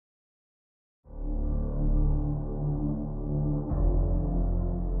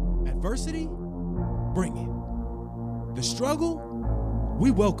Adversity? Bring it. The struggle?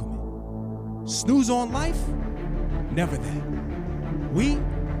 We welcome it. Snooze on life? Never that. We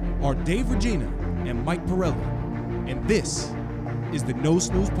are Dave Regina and Mike Pirelli, and this is the No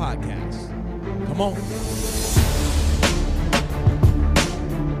Snooze Podcast. Come on.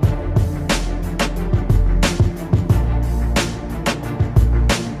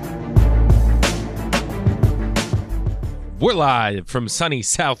 We're live from sunny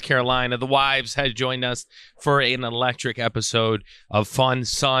South Carolina. The wives had joined us for an electric episode of fun,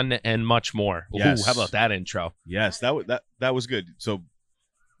 sun, and much more. Yes. Ooh, how about that intro? Yes, that was good. So,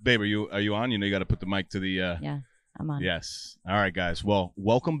 babe, are you on? You know, you got to put the mic to the. Yeah, I'm on. Yes. All right, guys. Well,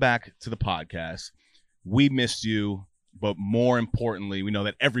 welcome back to the podcast. We missed you, but more importantly, we know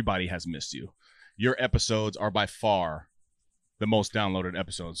that everybody has missed you. Your episodes are by far the most downloaded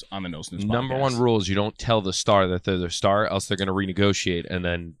episodes on the No Snooze podcast. Number one rule is you don't tell the star that they're the star, else they're going to renegotiate and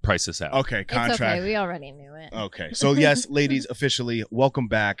then price us out. Okay, contract. It's okay. We already knew it. Okay. So, yes, ladies, officially, welcome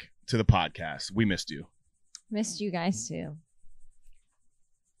back to the podcast. We missed you. Missed you guys too.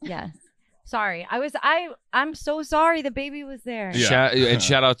 Yeah. Sorry. I'm so sorry the baby was there. Yeah. And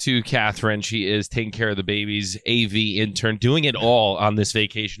shout out to Catherine. She is taking care of the babies, AV intern, doing it all on this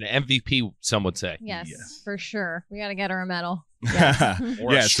vacation. MVP, some would say. Yes, for sure. We got to get her a medal.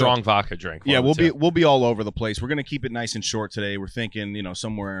 Or a strong vodka drink. Yeah, we'll be all over the place. We're gonna keep it nice and short today. We're thinking,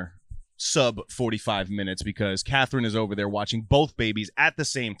 somewhere sub 45 minutes because Catherine is over there watching both babies at the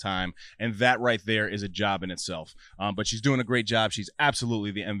same time, and that right there is a job in itself. But she's doing a great job. She's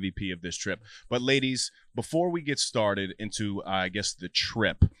absolutely the MVP of this trip. But ladies, before we get started into I guess the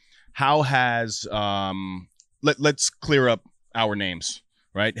trip, how has let's clear up our names.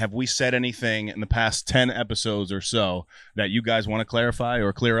 Right? Have we said anything in the past 10 episodes or so that you guys want to clarify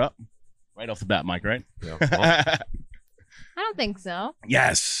or clear up? Right off the bat, Mike, right? Yeah. I don't think so.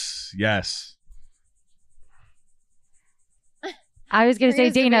 Yes. I was going to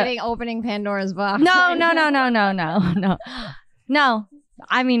say, Dana. Opening Pandora's box. No. No.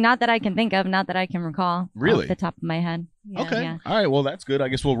 I mean, not that I can think of, not that I can recall. Really? Off the top of my head. Yeah. Okay. Yeah. All right. Well, that's good. I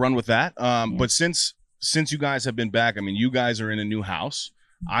guess we'll run with that. But since you guys have been back, I mean, you guys are in a new house.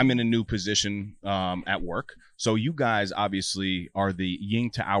 I'm in a new position at work. So you guys obviously are the yin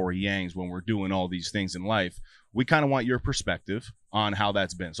to our yangs when we're doing all these things in life. We kind of want your perspective on how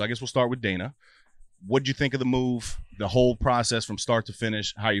that's been. So I guess we'll start with Dana. What did you think of the move, the whole process from start to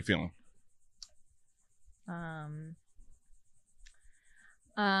finish? How are you feeling? Sorry.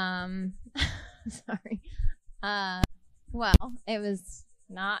 Well, it was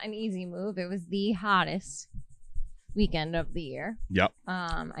not an easy move. It was the hottest weekend of the year. Yep.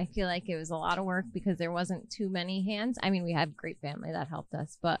 I feel like it was a lot of work because there wasn't too many hands. I mean, we had a great family that helped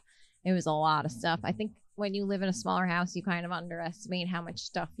us, but it was a lot of stuff. I think when you live in a smaller house, you kind of underestimate how much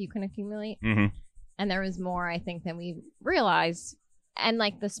stuff you can accumulate. Mm-hmm. And there was more, I think, than we realized. And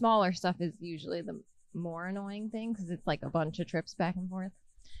like the smaller stuff is usually the more annoying thing because it's like a bunch of trips back and forth.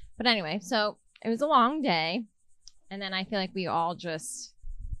 But anyway, so it was a long day. And then I feel like we all just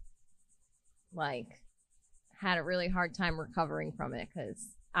like had a really hard time recovering from it because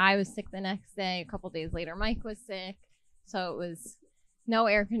I was sick the next day. A couple days later, Mike was sick. So it was no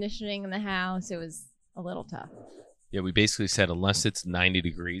air conditioning in the house. It was a little tough. Yeah, we basically said unless it's 90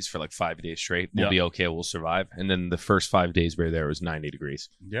 degrees for like 5 days straight, we'll be okay. We'll survive. And then the first 5 days we were there, it was 90 degrees.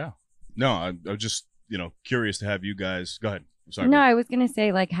 Yeah. No, I was just, curious to have you guys. Go ahead. Sorry. No, I was going to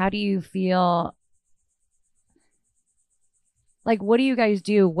say, like, how do you feel? Like, what do you guys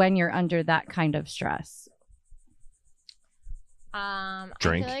do when you're under that kind of stress?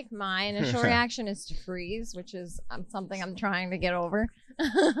 Drink. I feel like my initial reaction is to freeze, which is something I'm trying to get over.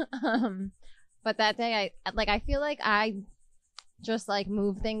 But that day, I feel like I just like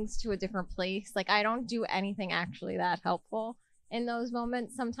move things to a different place. Like I don't do anything actually that helpful in those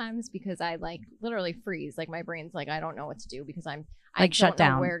moments sometimes because I like literally freeze. Like my brain's like I don't know what to do because I Like shut don't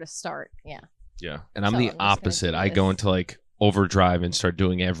know down. where to start. Yeah. Yeah. And I'm So the I'm just gonna opposite. do I go this. into like overdrive and start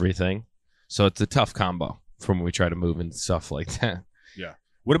doing everything. So it's a tough combo from when we try to move and stuff like that.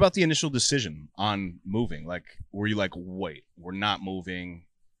 What about the initial decision on moving? Like, were you like, wait, we're not moving.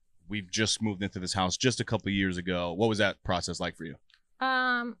 We've just moved into this house just a couple of years ago. What was that process like for you?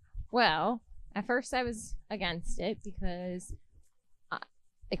 Well, at first I was against it because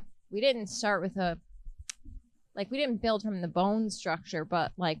we didn't start with we didn't build from the bone structure,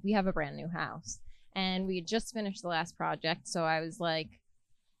 but like we have a brand new house and we had just finished the last project. So I was like,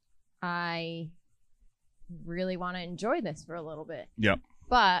 I really want to enjoy this for a little bit. Yep.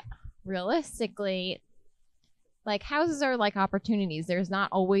 But realistically, like houses are like opportunities. There's not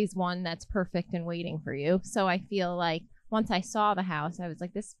always one that's perfect and waiting for you. So I feel like once I saw the house, I was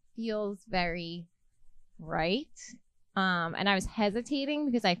like, this feels very right. And I was hesitating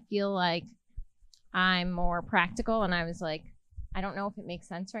because I feel like I'm more practical, and I was like, I don't know if it makes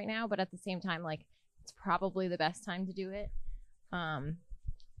sense right now, but at the same time, like, it's probably the best time to do it.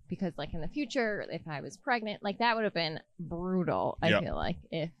 Because like in the future, if I was pregnant, like that would have been brutal. I feel like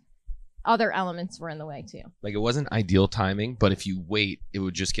if other elements were in the way too. Like, it wasn't ideal timing, but if you wait, it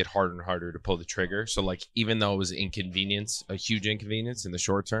would just get harder and harder to pull the trigger. So like, even though it was a huge inconvenience in the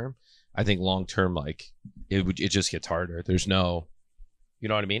short term, I think long term, like it just gets harder. There's no, you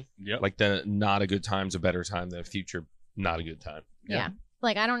know what I mean? Yeah. Like, the not a good time's a better time. The future, not a good time. Yeah.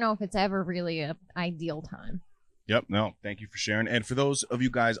 Like, I don't know if it's ever really a ideal time. Yep. No, thank you for sharing. And for those of you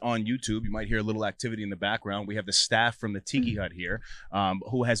guys on YouTube, you might hear a little activity in the background. We have the staff from the Tiki Hut here,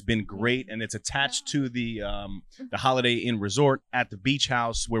 who has been great, and it's attached to the Holiday Inn Resort at the beach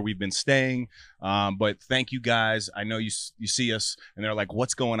house where we've been staying. But thank you guys. I know you see us, and they're like,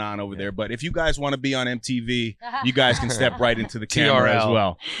 "What's going on over there?" But if you guys want to be on MTV, you guys can step right into the camera as TRL.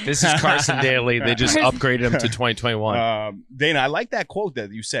 well. This is Carson Daly. They just upgraded him to 2021. Dana, I like that quote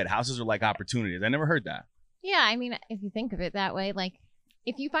that you said. Houses are like opportunities. I never heard that. Yeah, I mean, if you think of it that way, like,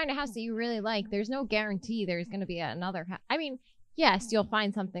 if you find a house that you really like, there's no guarantee there's going to be another house. I mean, yes, you'll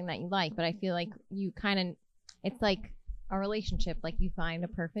find something that you like, but I feel like you kind of, it's like a relationship, like you find a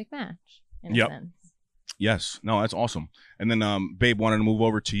perfect match in a sense. Yes. No, that's awesome. And then, babe, wanted to move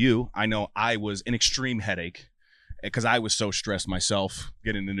over to you. I know I was an extreme headache because I was so stressed myself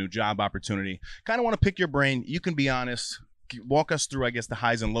getting the new job opportunity. Kind of want to pick your brain. You can be honest. Walk us through, I guess, the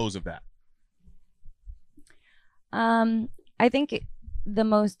highs and lows of that. I think the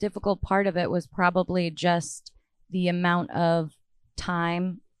most difficult part of it was probably just the amount of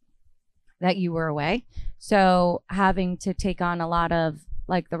time that you were away. So having to take on a lot of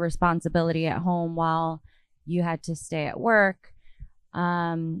like the responsibility at home while you had to stay at work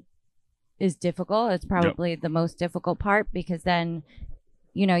is difficult. It's probably the most difficult part, because then,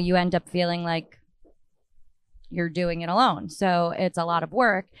 you know, you end up feeling like you're doing it alone. So it's a lot of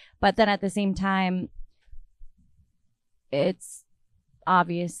work, but then at the same time, it's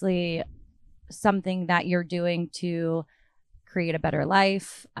obviously something that you're doing to create a better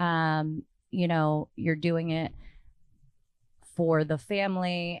life. You know, you're doing it for the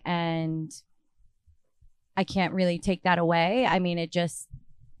family, and I can't really take that away. I mean, it just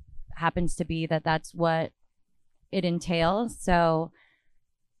happens to be that that's what it entails. So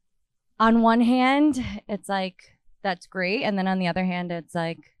on one hand, it's like, that's great. And then on the other hand, it's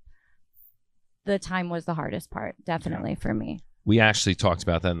like, the time was the hardest part, definitely, for me. We actually talked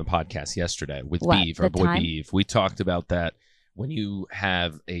about that in the podcast yesterday with What, Beeve, our the boy time? Beeve. We talked about that when you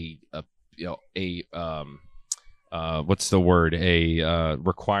have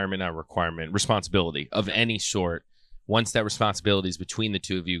responsibility of any sort. Once that responsibility is between the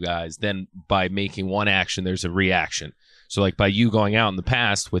two of you guys, then by making one action, there's a reaction. So like by you going out in the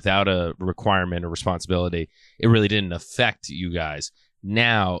past without a requirement or responsibility, it really didn't affect you guys.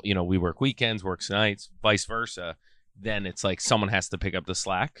 Now, you know, we work weekends, works nights, vice versa. Then it's like someone has to pick up the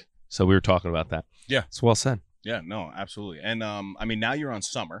slack. So we were talking about that. Yeah. It's well said. Yeah, no, absolutely. And I mean, now you're on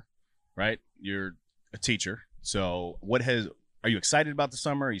summer, right? You're a teacher. So are you excited about the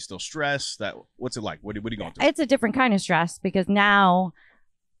summer? Are you still stressed? What's it like? What are you going through? It's a different kind of stress, because now,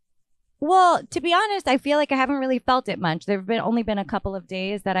 well, to be honest, I feel like I haven't really felt it much. There've only been a couple of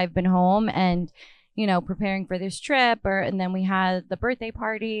days that I've been home and, you know, preparing for this trip, and then we had the birthday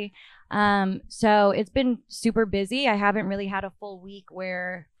party. So it's been super busy. I haven't really had a full week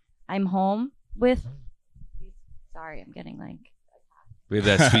where I'm home with. Sorry, I'm getting like. We have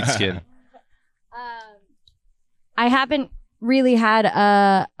that sweet skin. I haven't really had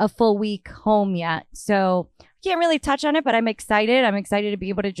a full week home yet, so can't really touch on it, but I'm excited. I'm excited to be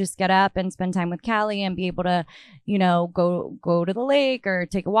able to just get up and spend time with Callie and be able to, you know, go to the lake or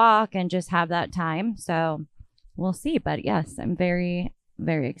take a walk and just have that time. So we'll see. But yes, I'm very,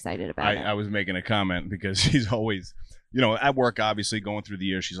 very excited about it. I was making a comment because she's always, you know, at work, obviously going through the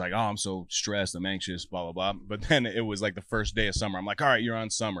year, she's like, oh, I'm so stressed, I'm anxious, blah, blah, blah. But then it was like the first day of summer. I'm like, all right, you're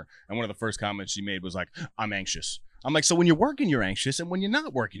on summer. And one of the first comments she made was like, I'm anxious. I'm like, so when you're working, you're anxious, and when you're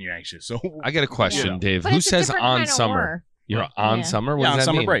not working, you're anxious. So I got a question, Yeah. Dave. But Who it's a says different on kind of summer? war. You're on Yeah. summer? What yeah, does on that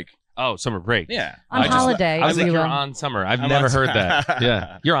summer mean? break. Oh, summer break. Yeah. On holiday, I was like, if you you're will. on summer. I've I'm never on- heard that.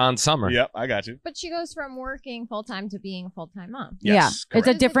 Yeah. You're on summer. Yep, I got you. But she goes from working full-time to being a full-time mom. Yes, yeah, it's correct. a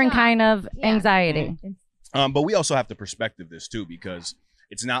It's a different job. kind of Yeah. anxiety. But we also have to perspective this too, because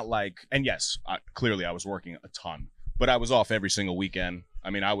it's not like, and yes, clearly I was working a ton, but I was off every single weekend. I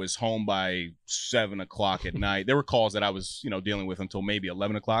mean, I was home by 7 o'clock at night. There were calls that I was, you know, dealing with until maybe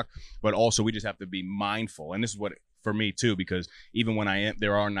 11 o'clock, but also we just have to be mindful. And this is what for me too, because even when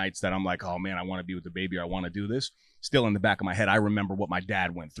there are nights that I'm like, oh man, I want to be with the baby, or I want to do this. Still in the back of my head, I remember what my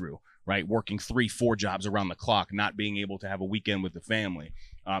dad went through, right? Working 3-4 jobs around the clock, not being able to have a weekend with the family.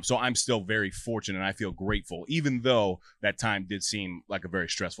 So I'm still very fortunate, and I feel grateful, even though that time did seem like a very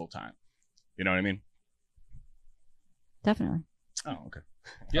stressful time. You know what I mean? Definitely. Oh, okay.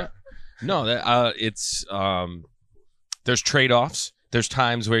 Yeah. No, that there's trade-offs. There's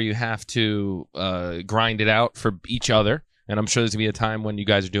times where you have to grind it out for each other. And I'm sure there's going to be a time when you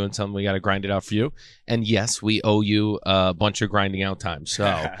guys are doing something, we got to grind it out for you. And yes, we owe you a bunch of grinding out time.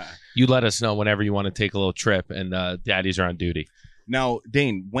 So you let us know whenever you want to take a little trip, and daddies are on duty. Now,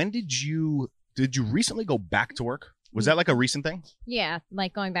 Dane, when did you recently go back to work? Was that like a recent thing? Yeah,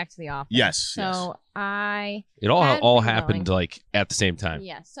 like going back to the office. Yes. So yes. It all had been happened going. like at the same time.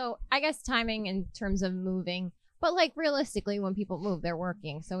 Yeah. So I guess timing in terms of moving, but like realistically, when people move, they're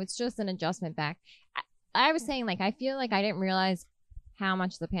working. So it's just an adjustment back. I was saying, like, I feel like I didn't realize how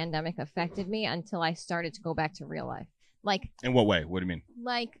much the pandemic affected me until I started to go back to real life. Like, In what way? What do you mean?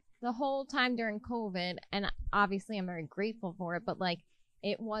 like the whole time during COVID, and obviously I'm very grateful for it, but like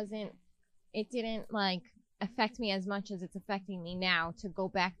it didn't like affect me as much as it's affecting me now to go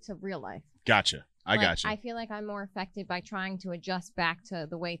back to real life. Gotcha. I got you. I feel like I'm more affected by trying to adjust back to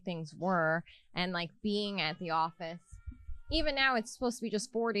the way things were, and like being at the office. Even now it's supposed to be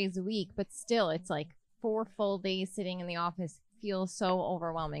just 4 days a week, but still it's like 4 full days sitting in the office feels so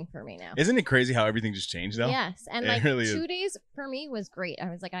overwhelming for me now. Isn't it crazy how everything just changed though? Yes. And It like really is. 2 days for me was great.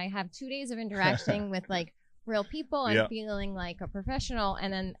 I was like, I have 2 days of interacting with like real people and Yeah. feeling like a professional,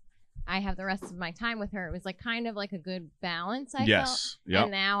 and then I have the rest of my time with her. It was like kind of like a good balance, I felt. Yes. Yep.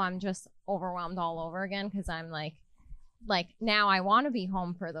 And now I'm just overwhelmed all over again because I'm like now I want to be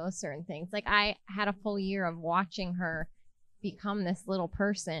home for those certain things. Like I had a full year of watching her become this little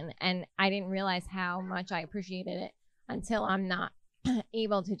person, and I didn't realize how much I appreciated it until I'm not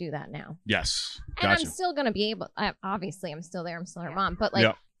able to do that now. Yes. And Gotcha. I'm still going to be able, obviously I'm still there. I'm still her mom, but like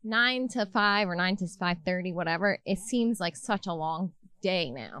Yep. 9 to 5 or 9 to 5:30, whatever, it seems like such a long day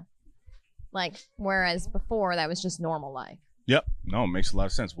now. Like, whereas before that was just normal life. Yep. No, it makes a lot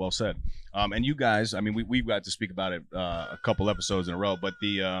of sense. Well said. And you guys, I mean, we got to speak about it a couple episodes in a row, but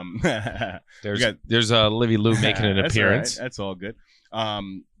the There's Livy Lou making an That's all right. appearance. That's all good.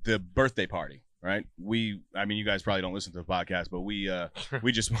 The birthday party, right? I mean, you guys probably don't listen to the podcast, but we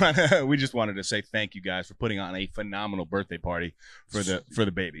just wanted to say thank you guys for putting on a phenomenal birthday party for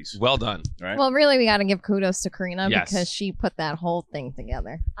the babies, Well done. right? Well, really, we got to give kudos to Karina Yes. because she put that whole thing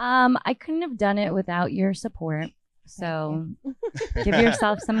together. I couldn't have done it without your support. So give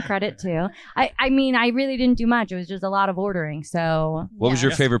yourself some credit too. I mean, I really didn't do much. It was just a lot of ordering. So What was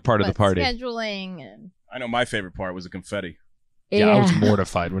your Yes. favorite part of the But party? scheduling and I know my favorite part was the confetti. Yeah, I was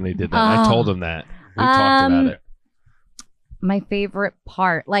mortified when they did that. I told them that. We talked about it. My favorite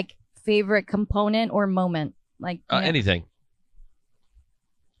part, like favorite component or moment, like Anything.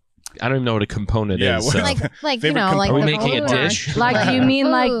 I don't even know what a component Yeah, is. what- so. like you Favorite know, like Are we the making a balloon dish? arch. Like, do you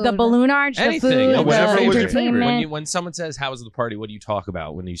mean like the Food. balloon arch, the Anything. food, Yeah, the whatever was your favorite. entertainment? When someone says, how was the party, what do you talk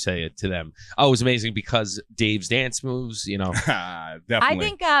about when you say it to them? Oh, it was amazing because Dave's dance moves, you know.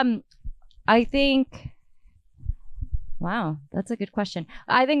 Definitely. I think wow, that's a good question.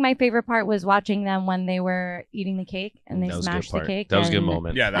 I think my favorite part was watching them when they were eating the cake and they That was a good smashed the part. cake. That was a good and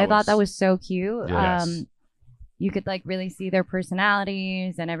moment. Yeah, I thought that was so cute. Yes. You could like really see their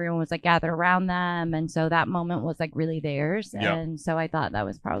personalities and everyone was like gathered around them. And so that moment was like really theirs. Yep. And so I thought that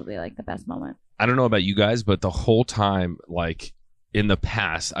was probably like the best moment. I don't know about you guys, but the whole time, like in the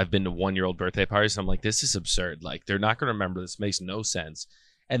past, I've been to 1-year-old birthday parties. And I'm like, this is absurd. Like, they're not going to remember this. Makes no sense.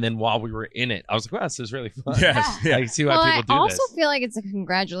 And then while we were in it, I was like, wow, this is really fun. Yes. Yeah. I see why Well, I people do also this. feel like it's a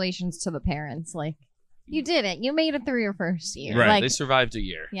congratulations to the parents. Like, you did it. You made it through your first year. Right. Like, They survived a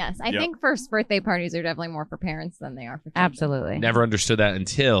year. yes, I Yep. think first birthday parties are definitely more for parents than they are for children. Absolutely. Never understood that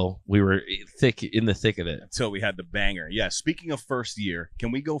until we were in the thick of it. Until we had the banger. Yeah. Speaking of first year,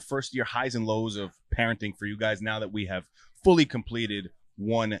 can we go first year highs and lows of parenting for you guys now that we have fully completed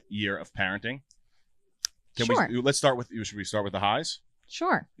 1 year of parenting? Sure. Let's start with. Should we start with the highs?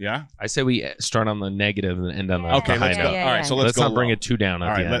 Sure. Yeah. I say we start on the negative and end on the, Okay. the high Let's go. note. yeah, All right. yeah. So Let's go not bring low. it too down at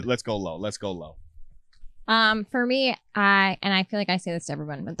All the right. end. Let's go low. Let's go low. For me, I feel like I say this to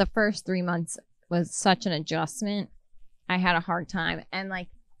everyone, but the first 3 months was such an adjustment. I had a hard time, and like,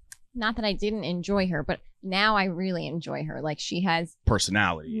 not that I didn't enjoy her, but now I really enjoy her. Like, she has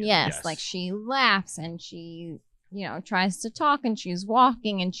Personality. yes, like she laughs and she, you know, tries to talk and she's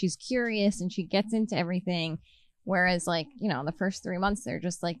walking and she's curious and she gets into everything. Whereas, like, you know, the first 3 months they're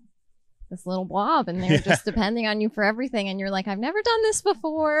just like this little blob, and they're just depending on you for everything. And you're like, I've never done this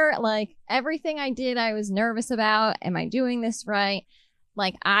before. Like everything I did, I was nervous about. Am I doing this right?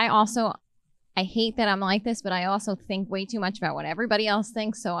 Like I hate that I'm like this, but I also think way too much about what everybody else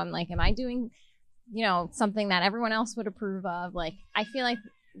thinks. So I'm like, am I doing, something that everyone else would approve of? Like, I feel like,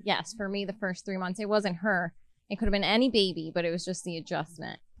 yes, for me, the first 3 months, it wasn't her. It could have been any baby, but it was just the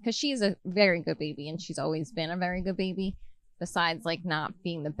adjustment. Because she's a very good baby, and she's always been a very good baby, besides like not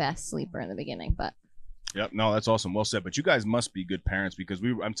being the best sleeper in the beginning. But Yep, no, that's awesome. Well said. But you guys must be good parents, because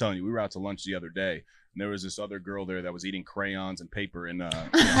I'm telling you, we were out to lunch the other day, and there was this other girl there that was eating crayons and paper. And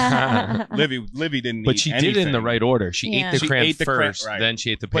Livy didn't. But eat she anything. did it in the right order. She Yeah. ate the She crayon ate the first, right. then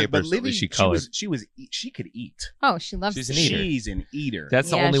she ate the But paper. So at Livy, least she colored. she could eat. oh, she loves She's an eater. She's an eater. That's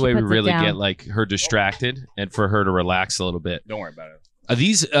the Yeah, only she way we puts it really down. get like her distracted and for her to relax a little bit. Don't worry about it.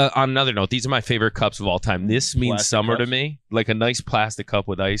 These on another note, these are my favorite cups of all time. This means Plastic summer to cups? me. Like a nice plastic cup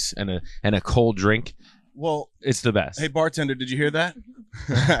with ice and a cold drink. Well, It's the best. hey bartender, did you hear that?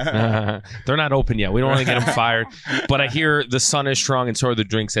 They're not open yet. We don't want to get them fired. But I hear the sun is strong, and so are the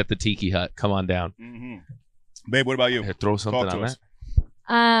drinks at the Tiki Hut. Come on down. hmm Babe, what about you? Here, throw something Talk to on us.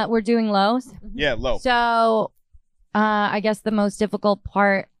 that. We're doing lows. Yeah, low. So, I guess the most difficult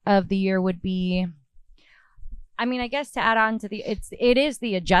part of the year would be, I mean, I guess to add on to it is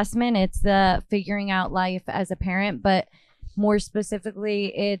the adjustment. It's the figuring out life as a parent, but more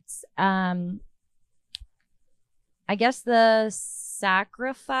specifically, it's, I guess the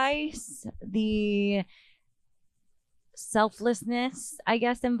sacrifice, the selflessness, I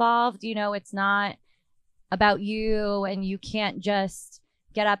guess, involved. It's not about you, and you can't just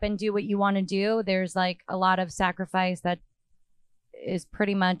get up and do what you want to do. There's like a lot of sacrifice that is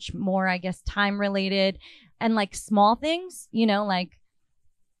pretty much more, I guess, time related, and like small things, like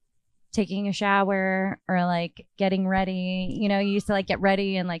taking a shower or like getting ready. You used to like get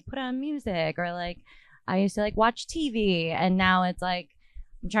ready and like put on music, or like I used to like watch TV, and now it's like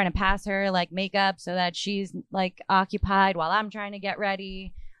I'm trying to pass her like makeup so that she's like occupied while I'm trying to get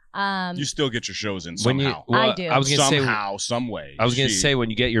ready. You still get your shows in When somehow. I do. I was gonna Somehow, some way. I was gonna say, when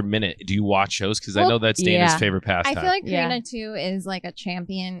you get your minute, do you watch shows? Because I Well, know that's Dana's yeah. favorite I pastime. feel like Yeah. Karina too is like a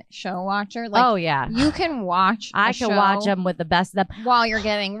champion show watcher. Like, Oh yeah, you can watch. I a can show watch them with the best of them. while you're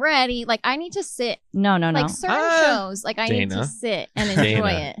getting ready. Like, I need to sit. No. Like certain Ah, shows, like I need Dana. to sit and enjoy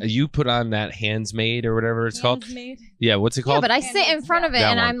Dana, it. you put on that Handsmaid or whatever it's called. Yeah, what's it Yeah, called? but I sit in front of it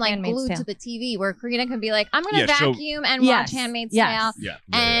That and one. I'm like Handmaid's glued Tale. to the TV, where Karina can be like, I'm gonna Yeah, so- vacuum and Yes, watch Handmaid's yes. Tale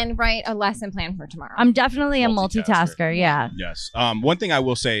Yeah. and write a lesson plan for tomorrow. I'm definitely a Multitasker. multitasker. Yeah. Yes. One thing I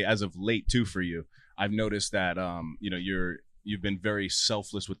will say, as of late too, for you, I've noticed that you've been very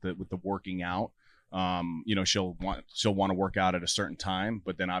selfless with the working out. She'll want to work out at a certain time,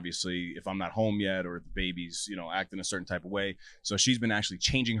 but then obviously if I'm not home yet, or the baby's acting a certain type of way, so she's been actually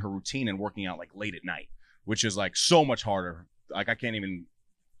changing her routine and working out like late at night, which is like so much harder. Like I can't even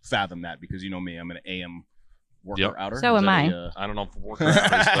fathom that, because me, I'm an AM worker Yep. outer. So Is am that I. I don't know if worker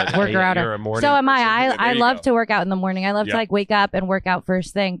hours, but Worker hey, outer. you're a morning So am person. I. There I you love go. to work out in the morning. I love Yeah. to like wake up and work out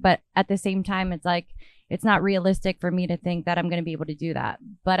first thing, but at the same time, it's like it's not realistic for me to think that I'm going to be able to do that.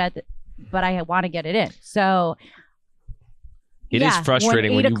 But I want to get it in. So It is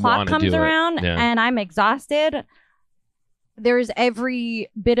frustrating when when 8 you o'clock want to comes do it. around Yeah. and I'm exhausted. There's every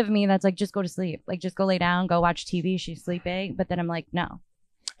bit of me that's like, just go to sleep. Like, just go lay down, go watch TV. She's sleeping. But then I'm like, no.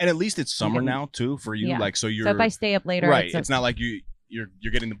 And at least it's summer Okay. now too for you. Yeah. Like, so you're So if I stay up later, right. it's It's not like you're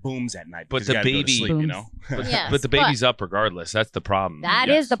getting the booms at night. But because the you gotta go to baby- sleep, Booms. Yes, But the baby's up regardless. That's the problem. That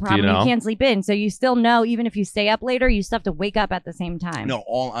Yes. is the Do you problem. You know? can't sleep in. So you still know, even if you stay up later, you still have to wake up at the same time. No,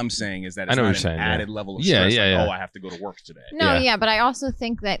 all I'm saying is that I it's know not what you're an saying, yeah. added level of Yeah, stress. yeah, like, yeah. oh, I have to go to work today. No, Yeah. yeah, but I also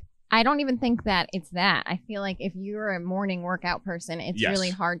think that I don't even think that it's that. I feel like if you're a morning workout person, it's Yes. really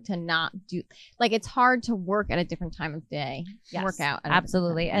hard to not do. Like, it's hard to work at a different time of day. Yes, Work out. at a different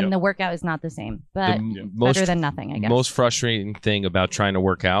Absolutely. time. And Yep. the workout is not the same, The but m- most better than nothing, I guess. most frustrating thing about trying to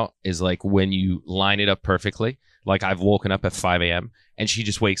work out is like when you line it up perfectly. Like I've woken up at 5 a.m. and she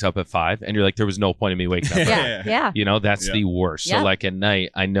just wakes up at 5, and you're like, there was no point in me waking up. yeah. Yeah. You know, that's Yeah. the worst. Yep. So like at night,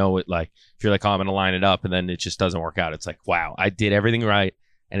 I know it. Like if you're like, oh, I'm gonna line it up, and then it just doesn't work out. It's like, wow, I did everything right,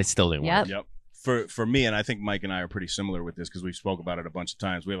 and it still didn't Yep. work. Yep. For me, and I think Mike and I are pretty similar with this because we spoke about it a bunch of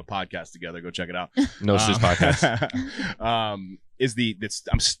times. We have a podcast together. Go check it out. No Sis podcast.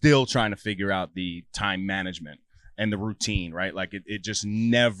 I'm still trying to figure out the time management and the routine, right? Like it just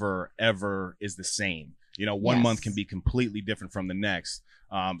never ever is the same. One Yes. month can be completely different from the next.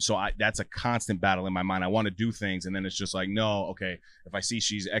 So that's a constant battle in my mind. I want to do things, and then it's just like, no, okay, if I see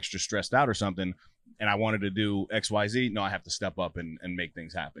she's extra stressed out or something, and I wanted to do X, Y, Z, no, I have to step up and make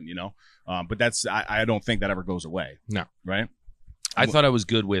things happen, But I don't think that ever goes away. No. Right? I thought I was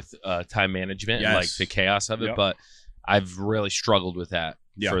good with time management and like Yes. the chaos of it, Yep. but I've really struggled with that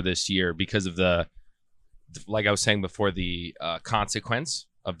for this year because of like I was saying before, the consequence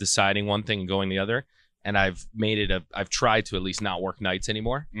of deciding one thing and going the other. And I've tried to at least not work nights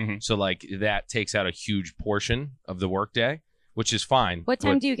anymore. Mhm. So like that takes out a huge portion of the workday, which is fine. What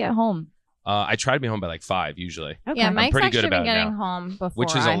time do you get home? I try to be home by like 5 usually, Okay. Yeah, Mike's pretty good actually about been it getting now, home before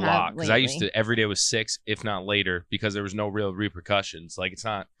which is I a have lot because I used lately. to every day was 6, if not later, because there was no real repercussions. Like it's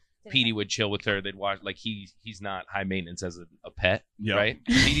not. Petey would chill with her. They'd watch. Like he's not high maintenance as a pet, Yep. right?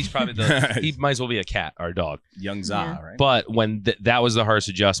 Petey's probably he might as well be a cat or a dog. Young Za, Yeah. right? But when that was the hardest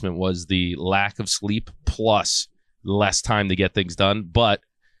adjustment, was the lack of sleep plus less time to get things done, but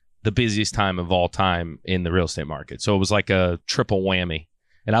the busiest time of all time in the real estate market. So it was like a triple whammy,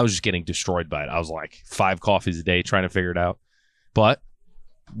 and I was just getting destroyed by it. I was like 5 coffees a day trying to figure it out, but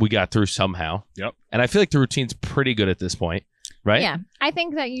we got through somehow. Yep. And I feel like the routine's pretty good at this point, right? Yeah, I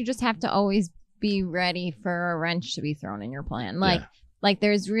think that you just have to always be ready for a wrench to be thrown in your plan. Like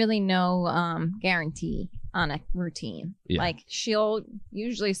there's really no guarantee on a routine. Yeah. Like she'll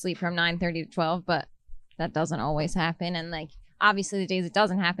usually sleep from 9:30 to 12, but that doesn't always happen. And like obviously the days it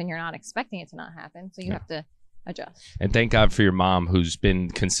doesn't happen, you're not expecting it to not happen, so you have to adjust. And thank God for your mom who's been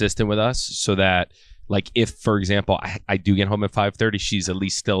consistent with us so that like if, for example, I do get home at 5:30, she's at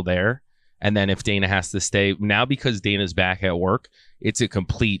least still there. And then if Dana has to stay now because Dana's back at work, it's a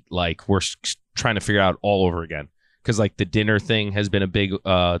complete like we're trying to figure out all over again. Because like the dinner thing has been a big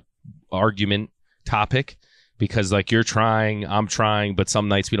argument topic because like you're trying, I'm trying, but some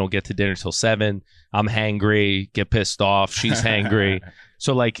nights we don't get to dinner till 7. I'm hangry, get pissed off. She's hangry.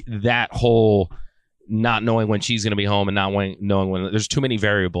 So like that whole not knowing when she's going to be home and not knowing when there's too many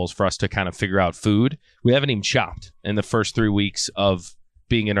variables for us to kind of figure out food. We haven't even shopped in the first 3 weeks of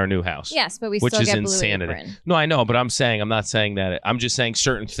being in our new house. Yes, but we Which still is get insanity. Blue Apron. No, I know, but I'm not saying that. I'm just saying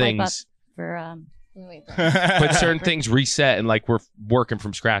certain things, For Blue Apron. but certain things reset and like we're working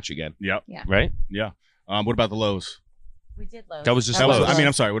from scratch again, Yep. right? Yeah. What about the lows? we did low. That was just That was, lows. I mean,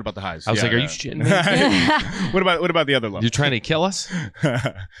 I'm sorry. What about the highs? I was Yeah, like, are yeah. you shitting me? what about the other low? You're trying to kill us?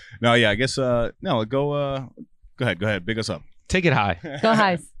 No, yeah, I guess no, go ahead. Big us up. Take it high. Go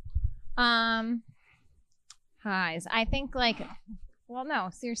highs. Highs. I think like, well, no,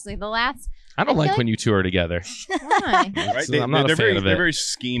 seriously, the last. I don't I feel like like- when you two are together. Why? Right? So I'm not a they're fan very, of They're it. very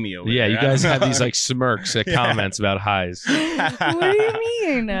schemy over Yeah, there. you guys have these like smirks at Yeah. comments about highs. What do you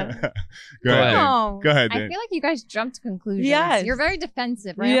mean? Go Go ahead. ahead. No. Go ahead, I Dan. feel like you guys jumped to conclusions. Yes. You're very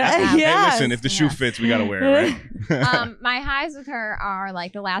defensive, right? Yeah, off the bat. yeah. Hey, listen, if the shoe Yeah. fits, we gotta wear it, right? My highs with her are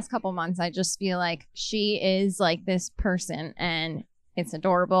like the last couple months. I just feel like she is like this person, and it's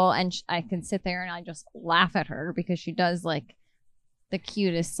adorable. And I can sit there and I just laugh at her because she does like the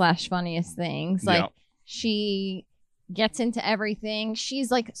cutest / funniest things. Like Yep. she gets into everything. She's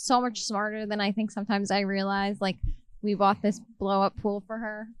like so much smarter than I think sometimes I realize. Like we bought this blow up pool for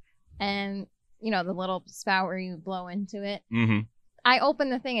her, and you know the little spout where you blow into it. Mm-hmm. I open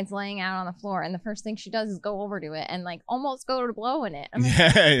the thing, it's laying out on the floor, and the first thing she does is go over to it and like almost go to blow in it. I'm like,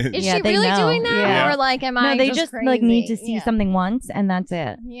 Yeah. is Yeah, she they really know. doing that, Yeah. or like am I? No, they just crazy? like need to see Yeah. something once, and that's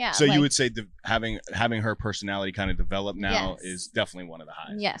it. Yeah. So like, you would say having her personality kind of develop now Yes. is definitely one of the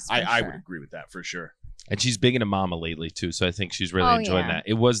highs. Yes, I for would sure. agree with that for sure. And she's big into mama lately too, so I think she's really Oh, enjoying yeah. that.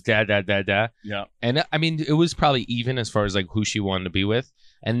 It was dad. Yeah. And I mean, it was probably even as far as like who she wanted to be with.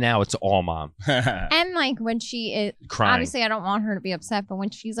 And now it's all mom And like when she is crying. obviously, I don't want her to be upset, but when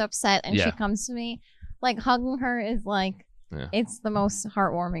she's upset and Yeah. she comes to me, like hugging her is like. Yeah. It's the most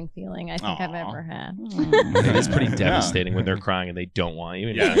heartwarming feeling I think I've Aw. ever had. It is pretty Yeah. devastating when they're crying and they don't want you.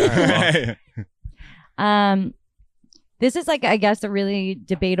 And you're like, "All right, well." Yeah. This is like I guess a really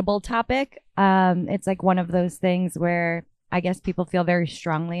debatable topic. It's like one of those things where I guess people feel very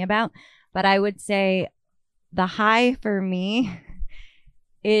strongly about, but I would say the high for me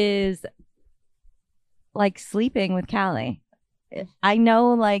is like sleeping with Callie. I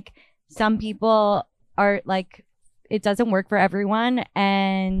know like some people are like it doesn't work for everyone,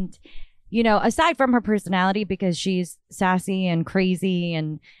 and you know, aside from her personality because she's sassy and crazy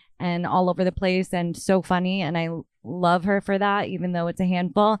and all over the place and so funny, and I love her for that even though it's a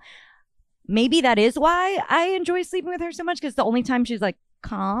handful. Maybe that is why I enjoy sleeping with her so much, because the only time she's like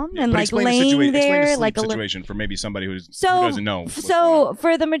calm and But like explain laying explain there the sleep like a little. situation for maybe somebody who So doesn't know. what's going so on.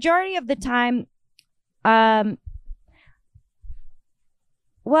 for the majority of the time,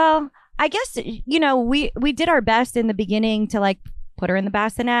 well, I guess you know we did our best in the beginning to like put her in the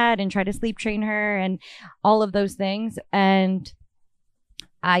bassinet and try to sleep train her and all of those things, and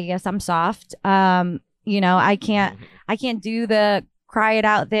I guess I'm soft. You know, I can't do the cry it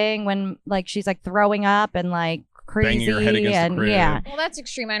out thing when like she's like throwing up and like Banging your head crazy against the and crib. yeah. Well, that's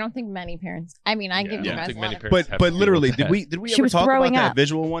extreme. I don't think many parents. I mean, I give you Yeah. I don't guys think a many lot of parents have But to deal literally, with did that. we She ever was talk about throwing that up.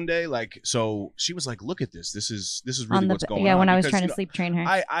 visual one day? Like, so she was like, "Look at this. This is really On the what's going on." yeah, when I was Because, trying you to know, sleep train her.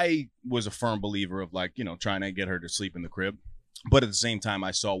 I was a firm believer of like, trying to get her to sleep in the crib. But at the same time, I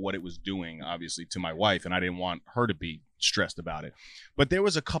saw what it was doing, obviously, to my wife, and I didn't want her to be stressed about it. But there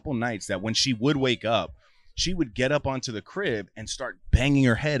was a couple nights that when she would wake up, she would get up onto the crib and start banging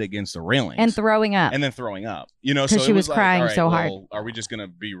her head against the railings. and throwing up. And then throwing up. So 'Cause she it was like, crying all right, so hard. well, are we just going to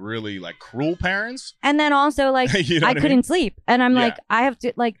be really like cruel parents? And then also like You know I what I couldn't mean? sleep, and I'm Yeah. like I have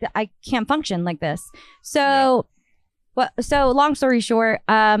to like I can't function like this. So, so long story short,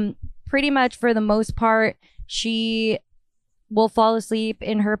 pretty much for the most part, she will fall asleep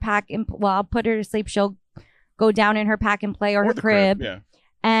in her pack and well, I'll put her to sleep. She'll go down in her pack and play or her the crib, Yeah.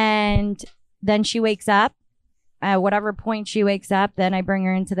 and then she wakes up. At whatever point she wakes up, then I bring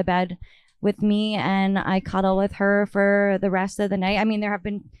her into the bed with me and I cuddle with her for the rest of the night. I mean, there have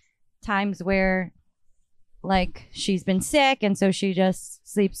been times where like she's been sick and so she just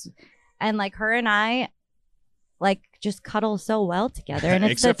sleeps, and like her and I like just cuddle so well together. And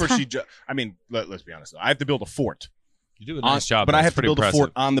it's Except the for ti- I mean, let's be honest. I have to build a fort. You do a nice job, but though. I It's have to pretty build impressive. a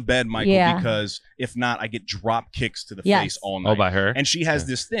fort on the bed, Michael, Yeah. because if not, I get drop kicks to the Yes. face all night. Oh, by her? And she has Yeah.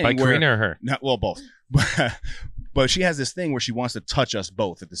 this thing By where Karina or her? well, both. But she has this thing where she wants to touch us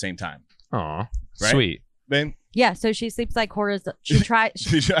both at the same time. Aw, Right? sweet. Ben, yeah, so she sleeps like horrors. She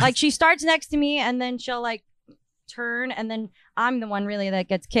like she starts next to me and then she'll like turn and then I'm the one really that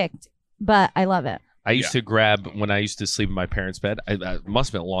gets kicked. But I love it. I used to grab when I used to sleep in my parents' bed. I must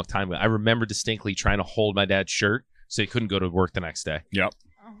have been a long time ago. I remember distinctly trying to hold my dad's shirt so he couldn't go to work the next day. Yep.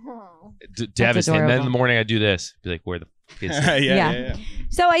 Oh. Devastating. And then in adorable. the morning I do this. Be like, where the kids? yeah.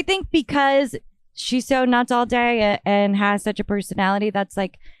 So I think because she's so nuts all day and has such a personality, that's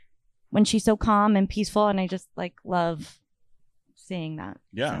like when she's so calm and peaceful, and I just like love seeing that.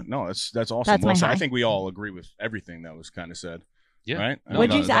 Yeah, So. no, that's awesome. That's Well my said. I high. think we all agree with everything that was kind of said. Yeah. Right? No,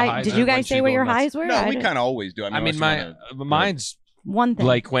 What'd the- you the say? highs Did are you when guys she say what go your nuts. highs were? No, I we didn't- kind of always do. I mean, unless you wanna- mine's one thing.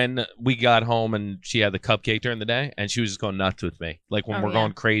 like when we got home and she had the cupcake during the day and she was just going nuts with me. Like when Oh, we're yeah.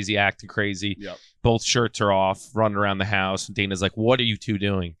 going crazy, acting crazy, Yep. both shirts are off, running around the house. Dana's like, what are you two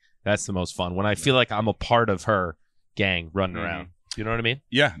doing? That's the most fun. When I feel like I'm a part of her gang running Mhm. around. You know what I mean?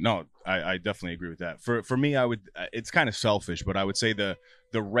 Yeah, no, I definitely agree with that. For me, I would. It's kind of selfish, but I would say the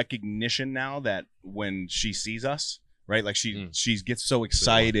recognition now that when she sees us, right? Like she gets so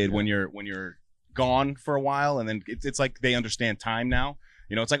excited when you're gone for a while, and then it's like they understand time now.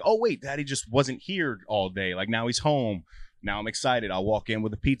 It's like, oh wait, Daddy just wasn't here all day. Like now he's home. Now I'm excited. I'll walk in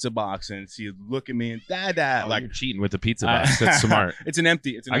with a pizza box and see look at me and Dad. Oh, Like you're cheating with the pizza box. That's smart. It's an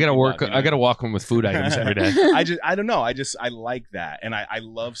empty. I gotta empty work. box, I gotta walk him with food items every day. I don't know. I like that. And I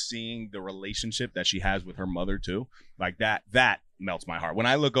love seeing the relationship that she has with her mother too. Like that melts my heart. When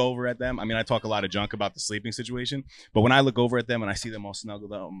I look over at them, I mean, I talk a lot of junk about the sleeping situation, but when I look over at them and I see them all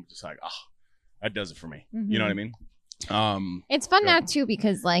snuggled up, I'm just like, oh, that does it for me. You know what I mean? It's fun Yeah. now too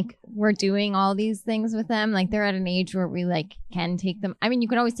because like we're doing all these things with them. Like they're at an age where we like can take them. I mean, you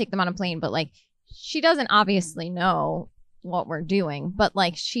can always take them on a plane, but like she doesn't obviously know what we're doing. But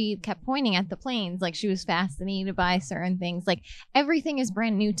like she kept pointing at the planes, like she was fascinated by certain things. Like everything is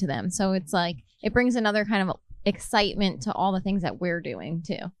brand new to them, so it's like it brings another kind of excitement to all the things that we're doing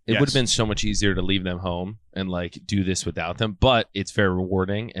too. It would Yes. have been so much easier to leave them home and like do this without them, but it's very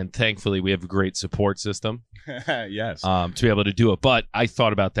rewarding. And thankfully, we have a great support system Yes. to be able to do it. But I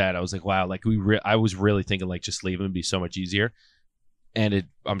thought about that. I was like, wow, like I was really thinking like just leave them would be so much easier. And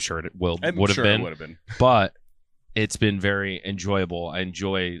I'm sure it would have been. Would have been. But it's been very enjoyable. I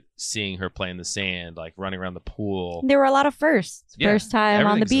enjoy seeing her play in the sand, like running around the pool. There were a lot of firsts. Yeah, First time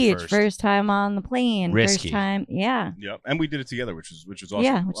on the everything's a beach, first. first time on the plane, Risky. first time. Yeah. Yep. And we did it together, which was awesome.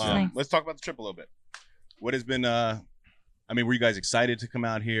 Yeah, which is nice. Let's talk about the trip a little bit. What has been I mean, were you guys excited to come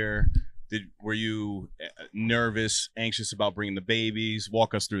out here? Were you nervous, anxious about bringing the babies?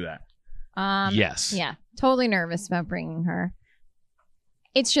 Walk us through that. Yes. Yeah, totally nervous about bringing her.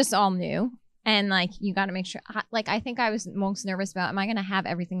 It's just all new. And like, you got to make sure, like, I think I was most nervous about, am I going to have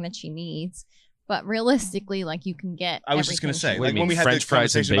everything that she needs? But realistically, like, you can get. I was just going to say, What do like you when we mean, had French this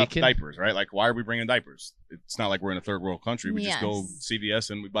fries and conversation about the bacon? diapers, right? Like, why are we bringing diapers? It's not like we're in a third world country. We just go Yes. CVS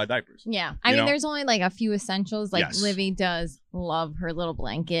and we buy diapers. Yeah. I You mean, know? there's only like a few essentials. Like, Yes. Livy does love her little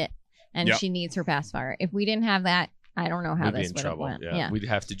blanket and Yep. she needs her pacifier. If we didn't have that, I don't know how We'd be this in would have trouble. went. Yeah. Yeah. We'd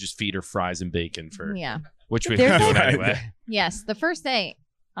have to just feed her fries and bacon for Yeah. which we There's do like- anyway. Yes. The first day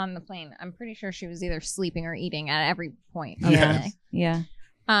on the plane, I'm pretty sure she was either sleeping or eating at every point. of Yeah. the day. Yeah.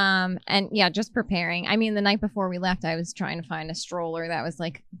 And yeah, just preparing. I mean, the night before we left, I was trying to find a stroller that was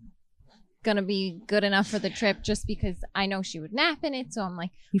like gonna be good enough for the trip just because I know she would nap in it. So I'm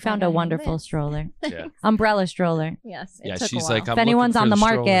like, You found why a not have wonderful this? stroller. Yeah. Umbrella stroller. Yes. It Yeah, took she's a while. like, I'm If anyone's looking on for the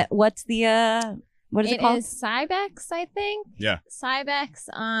stroller. market, what's the what is it called? It is Cybex, I think. Yeah. Cybex.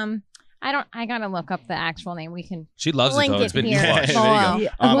 I gotta look up the actual name. We can She loves it link though. It's been here. Yeah, clutch. there you go. Below. Yeah.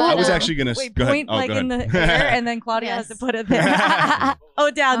 I was Well, actually gonna Wait, go ahead. point Oh, like go in ahead. the air, and then Claudia has to Yes. put it there.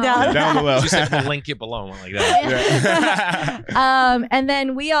 Oh, down, Oh. down. down below. She said we'll link it below, one like that. Yeah. And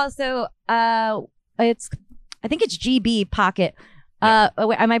then we also I think it's GB Pocket.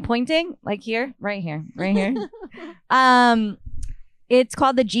 Wait, am I pointing? Like here? Right here. Right here. It's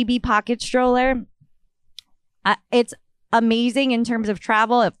called the GB Pocket stroller. It's amazing in terms of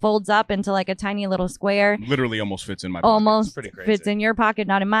travel. It folds up into like a tiny little square. Literally almost fits in my pocket. Almost pretty crazy. fits in your pocket,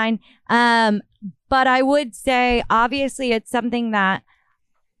 not in mine. But I would say obviously it's something that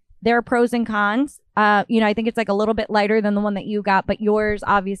there are pros and cons. I think it's like a little bit lighter than the one that you got, but yours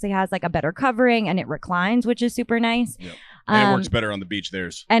obviously has like a better covering and it reclines, which is super nice. Yep. And it works better on the beach.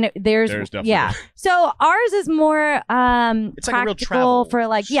 There's There's definitely yeah. So ours is more It's like a real practical travel for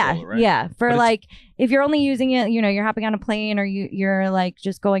like stroller, right? yeah for But it's- like if you're only using it, you're hopping on a plane or you're like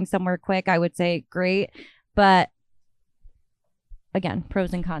just going somewhere quick. I would say great, but again,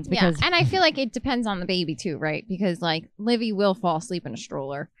 pros and cons because and I feel like it depends on the baby too, right? Because like Livy will fall asleep in a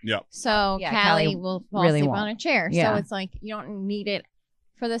stroller. Yep. So Yeah, Callie Callie will fall really asleep won't. on a chair. Yeah. So it's like you don't need it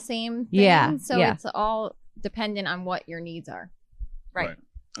for the same thing. Yeah, So yeah. it's all dependent on what your needs are. Right.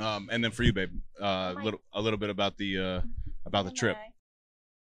 And then for you, babe, a little bit about the trip.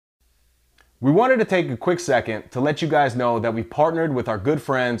 We wanted to take a quick second to let you guys know that we partnered with our good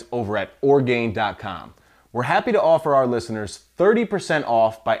friends over at Orgain.com. We're happy to offer our listeners 30%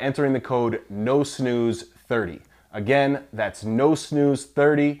 off by entering the code NOSNOOZE30. Again, that's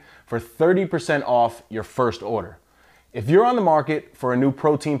NOSNOOZE30 for 30% off your first order. If you're on the market for a new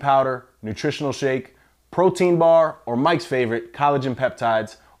protein powder, nutritional shake, protein bar, or Mike's favorite, collagen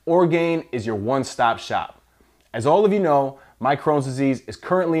peptides, Orgain is your one-stop shop. As all of you know, my Crohn's disease is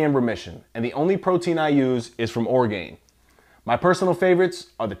currently in remission, and the only protein I use is from Orgain. My personal favorites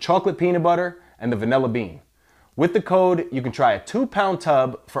are the chocolate peanut butter and the vanilla bean. With the code, you can try a 2-pound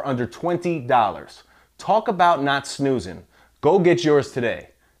tub for under $20. Talk about not snoozing. Go get yours today.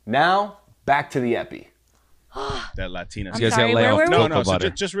 Now, back to the epi. That Latina. You guys sorry, gotta lay where off were we? cocoa No. So butter.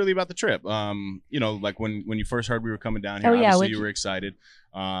 just really about the trip. Like when you first heard we were coming down here, Oh, yeah, obviously what'd you you- were excited.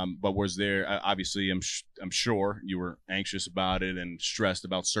 But was there? Obviously, I'm sure you were anxious about it and stressed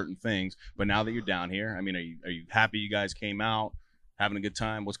about certain things. But now that you're down here, I mean, are you happy you guys came out, having a good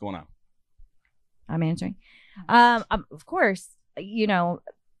time? What's going on? I'm answering. Of course,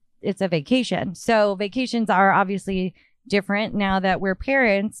 it's a vacation. So vacations are obviously different now that we're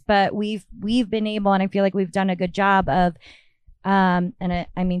parents, but we've been able, and I feel like we've done a good job of, Dana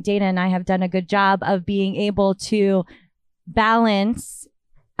and I have done a good job of being able to balance,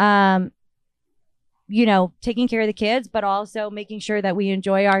 taking care of the kids, but also making sure that we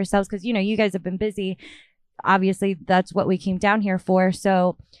enjoy ourselves. Cause you guys have been busy. Obviously that's what we came down here for.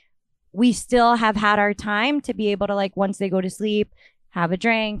 So we still have had our time to be able to, like, once they go to sleep, have a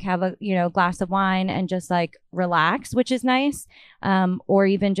drink, have a, glass of wine and just like relax, which is nice. Or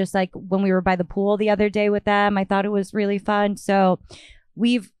even just like when we were by the pool the other day with them, I thought it was really fun. So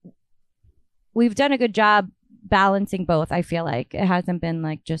we've done a good job balancing both. I feel like it hasn't been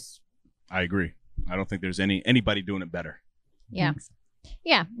like just. I agree. I don't think there's anybody doing it better. Yeah.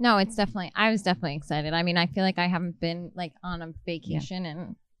 Yeah. No, I was definitely excited. I mean, I feel like I haven't been like on a vacation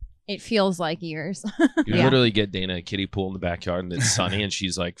and it feels like years. You Yeah. literally get Dana a kiddie pool in the backyard and it's sunny and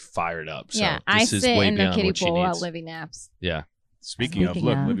she's like fired up. So yeah. I this is sit way in the beyond kiddie what she pool while needs. Livy naps. Yeah. Speaking of, Speaking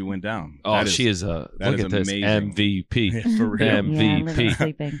look, of- Libby went down. Oh, That is- she is that look is at this amazing. MVP. for real. MVP. Yeah, Livy's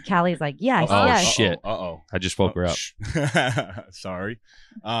sleeping. Callie's like, yes, Oh, yes. shit. Uh-oh. I just woke her up. Sorry.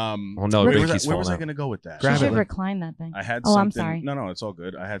 Oh no, where Vicky's was I falling going to go with that? She Grab it, should Liv. recline that thing. I had Oh, something. I'm sorry. No, it's all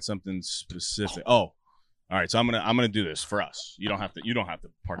good. I had something specific. Oh, all right. So I'm gonna do this for us. You don't have to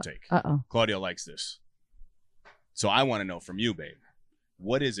partake. Uh-oh. Claudia likes this. So I want to know from you, babe.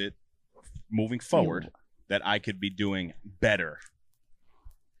 What is it moving forward that I could be doing better?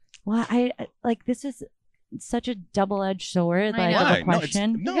 Well, this is such a double-edged sword, I like know. of Why? a No,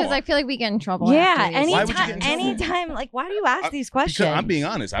 question. no. Because I feel like we get in trouble. Yeah, after these. Why would you get in trouble? anytime. Like, why do you ask these questions? Because I'm being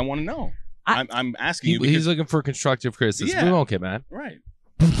honest. I want to know. I- I'm asking you. He's Because, looking for constructive criticism. Yeah. We won't get mad. right.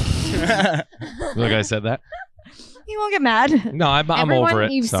 Look, I said that. You won't get mad. No, I'm Everyone, over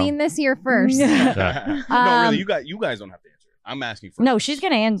it. You've so. seen this here first. Yeah. No, really. You guys don't have to answer it. I'm asking for. No, us. she's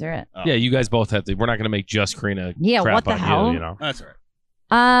gonna answer it. Oh. Yeah, you guys both have to. We're not going to make just Karina. Yeah, crap what the on hell? You know. That's all right.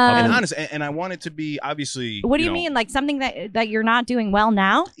 And honest, and I want it to be obviously. What do you mean? Like something that you're not doing well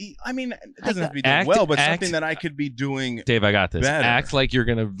now? I mean, it doesn't have to be doing well, but something that I could be doing. Dave, I got this. Better. Act like you're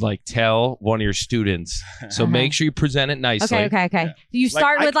gonna like tell one of your students. So make sure you present it nicely. Okay. Yeah. You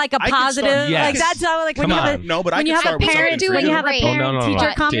start with like a positive. yes. Like that's how like when Come you have on. a No, but when I you can have a start with parent something when you creative. have a Great. parent-teacher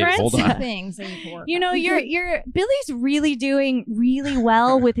Dave, conference. hold on. Things that you can work You on. know, you're Billy's really doing really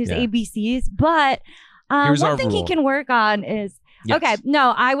well with his Yeah. ABCs, but Here's our one thing he rule. can work on is Yes. okay.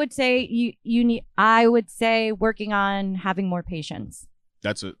 No, I would say you need. I would say working on having more patience.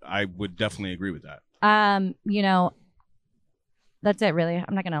 I would definitely agree with that. You know, that's it. Really,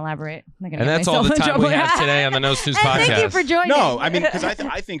 I'm not going to elaborate. I'm not gonna And get that's all the myself in time we trouble. have today on the No Snooze And podcast. thank you for joining. No, I mean, because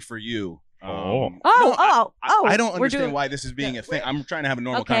I think for you. Oh. I don't we're understand doing- why this is being a thing. I'm trying to have a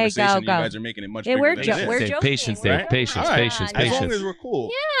normal Okay, conversation. go, and go. You guys are making it much Yeah, bigger we're than jo- it is. we're Dave, joking. patience, Dave. Right? Patience, All right. patience, As long patience. as we're cool.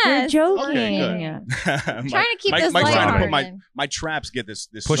 We're Yes. joking. Okay, good. Trying to keep this Mike's trying to put lighthearted. my traps get this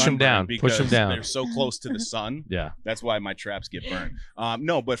Push 'em sunburn down. because Push 'em down. they're so close to the sun. Yeah, That's why my traps get burned.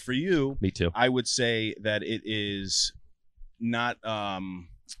 No, but for you, me too. I would say that it is not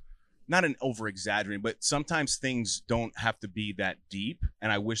an over exaggerating, but sometimes things don't have to be that deep. And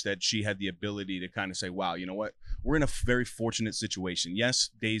I wish that she had the ability to kind of say, wow, you know what? We're in a very fortunate situation. Yes,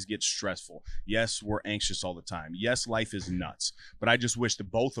 days get stressful. Yes, we're anxious all the time. Yes, life is nuts. But I just wish that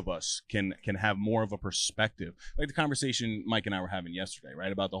both of us can have more of a perspective. Like the conversation Mike and I were having yesterday,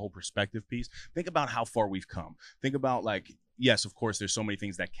 right? About the whole perspective piece. Think about how far we've come. Think about like, yes, of course, there's so many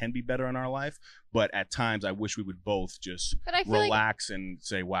things that can be better in our life, but at times I wish we would both just But I feel like relax and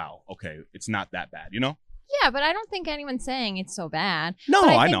say, wow, okay, it's not that bad, you know? yeah, but I don't think anyone's saying it's so bad. No, But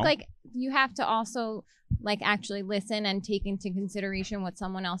I I think know. like you have to also like actually listen and take into consideration what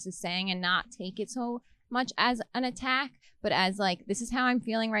someone else is saying and not take it so much as an attack, but as like, this is how I'm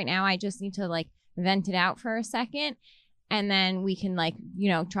feeling right now. I just need to like vent it out for a second. And then we can like, you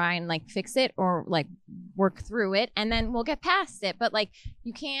know, try and like fix it or like work through it and then we'll get past it. But like,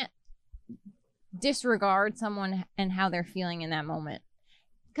 you can't disregard someone and how they're feeling in that moment.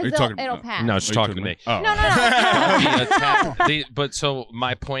 Are you Because talking- it'll pass. No, she's talking to me. Oh. No. But so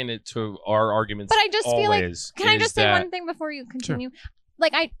my point to our arguments. But I just feel like, always can I is just say that- one thing before you continue?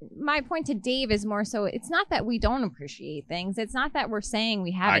 Like my point to Dave is more so it's not that we don't appreciate things. It's not that we're saying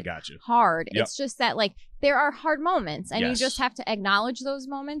we have I it got you. hard. Yep. It's just that like there are hard moments and you Yes. just have to acknowledge those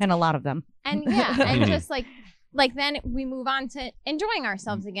moments. And a lot of them. And yeah, and just like then we move on to enjoying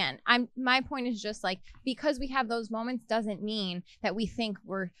ourselves again. My point is just like because we have those moments doesn't mean that we think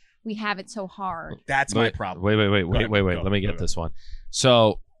we have it so hard. That's my problem. Wait. Go, Let me get go. this one.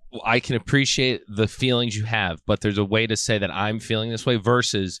 So I can appreciate the feelings you have, but there's a way to say that I'm feeling this way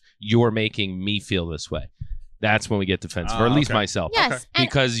versus you're making me feel this way. That's when we get defensive, or at least Okay. myself. Yes. And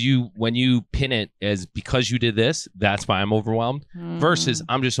Because when you pin it as because you did this, that's why I'm overwhelmed. Versus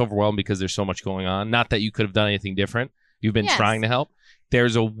I'm just overwhelmed because there's so much going on. Not that you could have done anything different. You've been Yes. trying to help.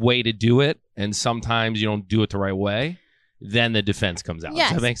 There's a way to do it, and sometimes you don't do it the right way. Then the defense comes out. Yes.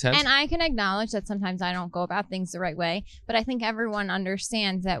 Does that make sense? And I can acknowledge that sometimes I don't go about things the right way, but I think everyone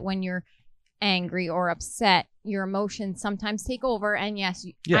understands that when you're angry or upset, your emotions sometimes take over. And yes,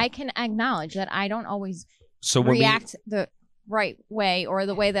 Yeah. I can acknowledge that I don't always so when react the right way or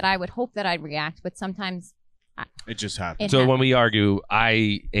the way that I would hope that I'd react, but sometimes It just happened. it So when happens. we argue,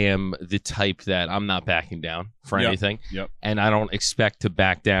 I am the type that I'm not backing down for Yep. anything. Yep. And I don't expect to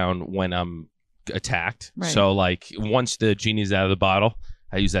back down when I'm attacked. Right. So like once the genie's out of the bottle,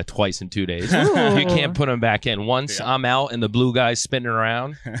 I use that twice in 2 days. Ooh. You can't put them back in. Once Yeah. I'm out and the blue guy's spinning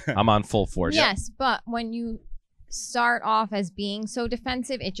around, I'm on full force. Yes, but when you start off as being so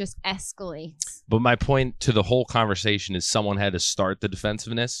defensive, it just escalates. But my point to the whole conversation is someone had to start the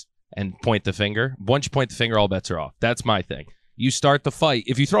defensiveness and point the finger. Once you point the finger, all bets are off. That's my thing. You start the fight.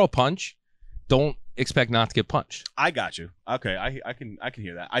 If you throw a punch, don't expect not to get punched. I got you. Okay, I can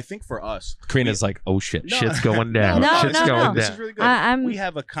hear that. I think for us, Karina's like, oh shit, No. shit's going down. No, shit's no, going no. down. this is really good. I'm- We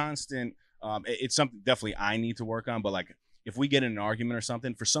have a constant. It's something definitely I need to work on, but like if we get in an argument or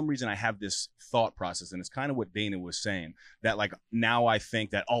something, for some reason I have this thought process, and it's kind of what Dana was saying, that like now I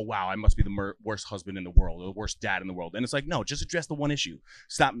think that, oh wow, I must be the worst husband in the world or the worst dad in the world, and it's like, no, just address the one issue.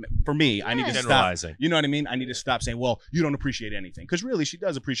 Stop. For me, I need to stop. Generalizing. You know what I mean? I need to stop saying, well, you don't appreciate anything, because really she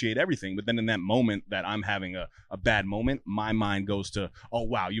does appreciate everything, but then in that moment that I'm having a bad moment, my mind goes to, oh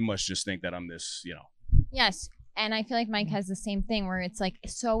wow, you must just think that I'm this, you know. Yes. And I feel like Mike has the same thing where it's like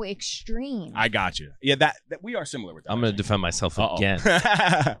so extreme. I got you. Yeah, that we are similar with that. I'm going to defend myself Uh-oh. again.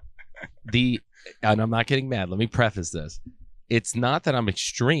 And I'm not getting mad. Let me preface this. It's not that I'm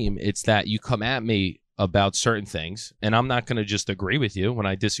extreme. It's that you come at me about certain things, and I'm not going to just agree with you when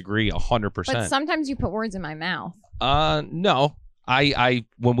I disagree 100%. But sometimes you put words in my mouth. No. I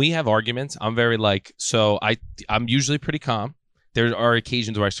when we have arguments, I'm very like, so I'm usually pretty calm. There are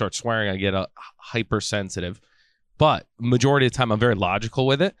occasions where I start swearing, I get hypersensitive, but majority of the time I'm very logical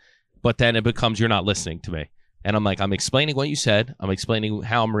with it. But then it becomes, you're not listening to me. And I'm like, I'm explaining what you said. I'm explaining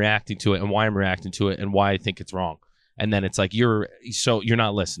how I'm reacting to it and why I'm reacting to it and why I think it's wrong. And then it's like, you're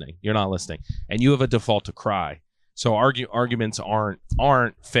not listening. You're not listening. And you have a default to cry. So arguments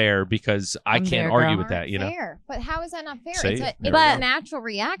aren't fair because I I'm can't there, argue girl. with that, you know? Fair. But how is that not fair? See? It's a There we go. natural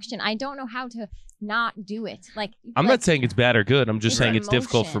reaction. I don't know how to not do it. Like I'm like, not saying it's bad or good. I'm just It's saying an it's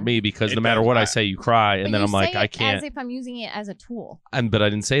difficult for emotion. me because It no matter does. what I say, you cry. but And then you I'm like, say I it can't. as if I'm using it as a tool. But I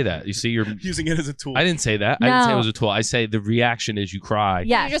didn't say that. You see, you're. Using it as a tool. I didn't say that. I didn't say it No. was a tool. I say the reaction is you cry.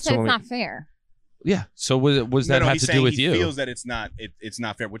 Yeah. You just So said when it's we- not fair. Yeah. So was No, that no, have he's to do saying with he you? feels that it's not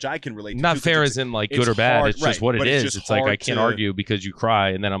fair, which I can relate to. Not too, 'cause fair it's- as in like it's good or bad. hard, It's just right, what it but it's is. just It's like I hard can't to- argue because you cry,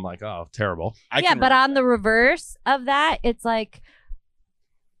 and then I'm like, oh, terrible. I Yeah, can but relate on to the reverse of that, it's like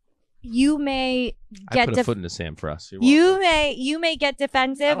you may I get put a foot in the sand for us. You're you welcome. may get I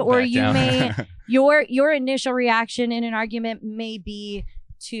defensive, don't or back you down. may that. your initial reaction in an argument may be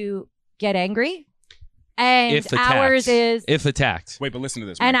to get angry, and If attacked. ours is If attacked. Wait, but listen to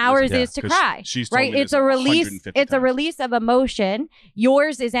this. and Mike, ours listen, is to 'cause cry. She's told Right? me It's this a release. 150 It's a times. release of emotion.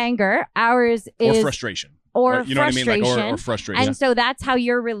 Yours is anger. Ours Or is frustration. or you know what I mean? Like, frustration. or frustration. And so that's how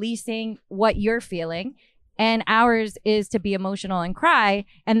you're releasing what you're feeling. And ours is to be emotional and cry.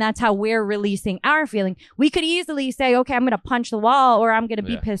 And that's how we're releasing our feeling. We could easily say, okay, I'm going to punch the wall, or I'm going to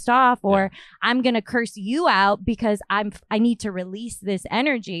be Yeah. pissed off, or I'm going to curse you out because I need to release this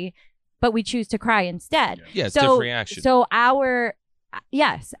energy. But we choose to cry instead. Yeah, it's So- different reaction. So our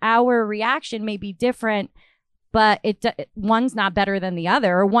reaction may be different, but one's not better than the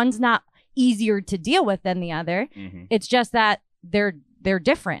other, or one's not easier to deal with than the other. Mhm. It's just that they're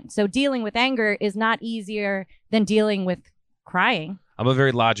different. So dealing with anger is not easier than dealing with crying. I'm a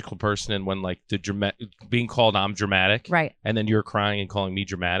very logical person, and when like being called I'm dramatic, Right. and then you're crying and calling me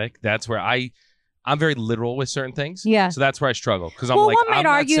dramatic, that's where I'm very literal with certain things. Yeah. So that's where I struggle because I'm Well, like, one might I'm not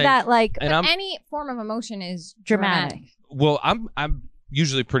argue saying- that like and But I'm any form of emotion is dramatic. well, I'm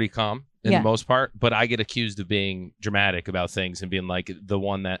usually pretty calm in Yeah. the most part, but I get accused of being dramatic about things and being like the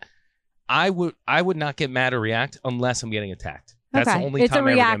one that I would not get mad or react unless I'm getting attacked. That's okay. the only It's a time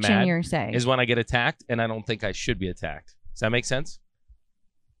I ever get reaction mad you're saying. is when I get attacked, and I don't think I should be attacked. Does that make sense?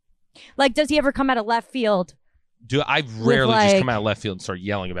 Like, does he ever come out of left field? I rarely just like- come out of left field and start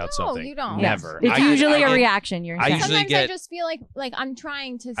yelling about No, something. you don't. Never. It's I- usually I a get- reaction you're I saying. usually Sometimes get- I just feel like I'm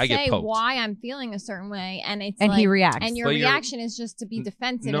trying to I get say poked. why I'm feeling a certain way, and it's And like, he reacts. and your But you're- reaction is just to be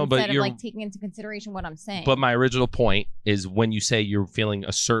defensive No, but instead of you're- like taking into consideration what I'm saying. But my original point is when you say you're feeling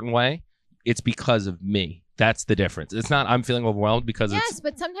a certain way, it's because of me. That's the difference. It's not I'm feeling overwhelmed because yes, it's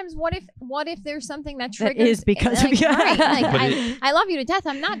but sometimes what if there's something that That triggers is because of like, you. right, like, But I love you to death.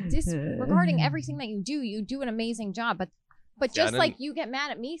 I'm not disregarding everything that you do. You do an amazing job, but Yeah, I just like didn't- you get mad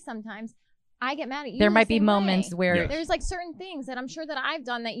at me sometimes, I get mad at you. There the might be same moments way. where Yeah. There's like certain things that I'm sure that I've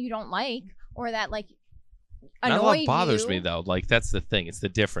done that you don't like, or that like not a annoyed lot bothers you. me though. Like that's the thing. It's the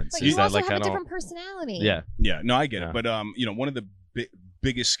difference. But is you that also like have I a don't. different personality. Yeah. Yeah, no, I get Yeah. it. But one of the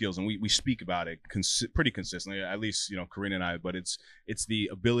biggest skills, and we speak about it pretty consistently, at least Karina and I. But it's the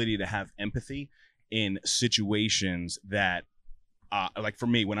ability to have empathy in situations that, like for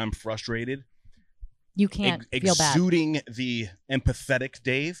me, when I'm frustrated, you can't feel bad. exuding the empathetic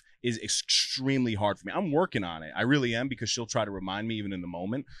Dave is extremely hard for me. I'm working on it. I really am, because she'll try to remind me even in the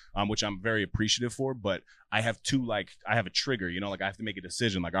moment, which I'm very appreciative for. But I have a trigger, like I have to make a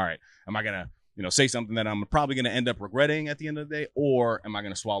decision. Like, all right, am I gonna say something that I'm probably gonna end up regretting at the end of the day, or am I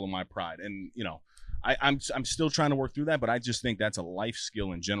gonna swallow my pride? And I'm still trying to work through that, but I just think that's a life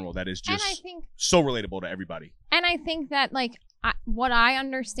skill in general that is And I just think so relatable to everybody. And I think that like what I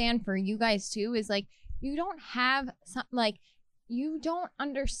understand for you guys too is like you don't have some like you don't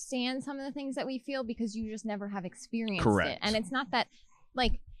understand some of the things that we feel because you just never have experienced Correct. it. And it's not that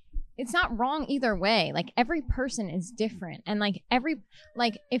like it's not wrong either way. Like every person is different. And like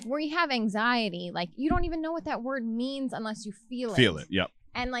if we have anxiety, like you don't even know what that word means unless you feel it. Feel it. Yep.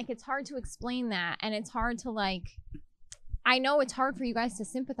 And like it's hard to explain that, and it's hard to like I know it's hard for you guys to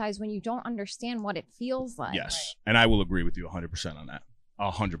sympathize when you don't understand what it feels like. Yes. And I will agree with you 100% on that.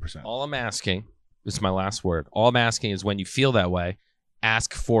 100%. All I'm asking, this is my last word. All I'm asking is when you feel that way,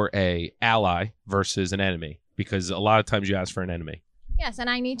 ask for a ally versus an enemy, because a lot of times you ask for an enemy. Yes, and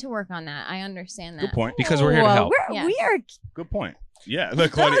I need to work on that. I understand that. Good point. Because we're here to help. Yes. We are. Good point. Yeah,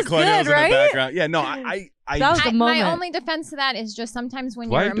 look, That was Claudio's good, in right? the background. Yeah, no, I That was the My moment. only defense to that is just sometimes when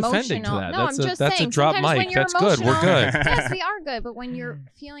Why you're are you defending emotional. to that? No, That's I'm a- just that's a saying. drop sometimes mic. when you're That's good. We're emotional- good. Yes, we are good. But when you're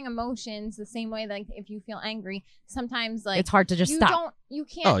feeling emotions, the same way, like if you feel angry, sometimes like It's hard to just you stop. you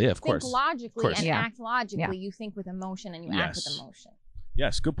can't Oh, yeah, of think course. logically course. and Yeah. act logically. Yeah. You think with emotion and you act with Yes. emotion.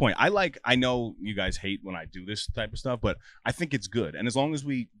 Yes, good point. I know you guys hate when I do this type of stuff, but I think it's good. And as long as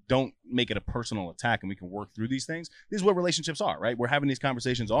we don't make it a personal attack and we can work through these things, this is what relationships are, right? We're having these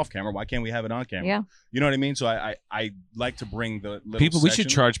conversations off camera. Why can't we have it on camera? Yeah. You know what I mean? So I like to bring the little People, we should section.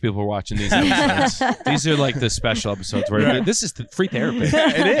 charge people watching these episodes. These are like the special episodes where Right. this is the free therapy. It is,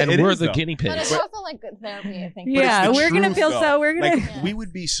 And it we're is, the though. guinea But pigs. it's also like good therapy, I think. But it's Yeah, the we're gonna truth, feel though. so. We're gonna. Like we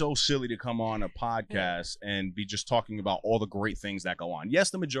would be so silly to come on a podcast and be just talking about all the great things that go on.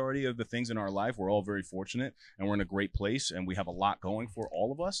 Yes, the majority of the things in our life, we're all very fortunate and we're in a great place and we have a lot going for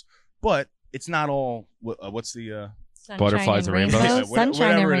all of us. But it's not all. What's the? Sunshine Butterflies and rainbows? Yeah, Sunshine and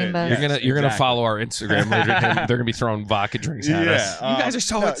whatever it is. rainbows. Yeah. You're gonna exactly. follow our Instagram later. And they're gonna be throwing vodka drinks at us. You guys are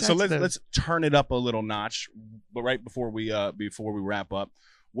so no, insensitive. so let's turn it up a little notch. But right before we wrap up,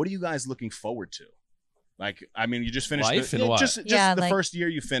 what are you guys looking forward to? Like, I mean, you just finished Life and what? just Yeah, the like- first year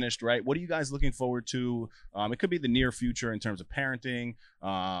you finished, right? What are you guys looking forward to? It could be the near future in terms of parenting.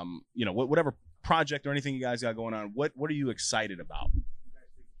 Whatever project or anything you guys got going on. What are you excited about?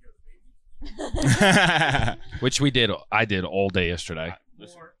 Which I did all day yesterday.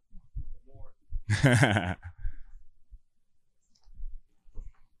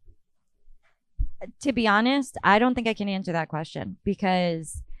 To be honest, I don't think I can answer that question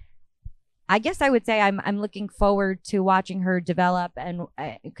because I guess I would say I'm looking forward to watching her develop, and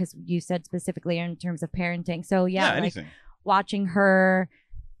because you said specifically in terms of parenting. So yeah, like anything. watching her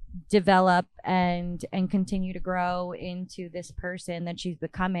develop and continue to grow into this person that she's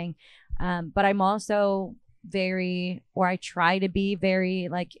becoming. But I'm also I try to be very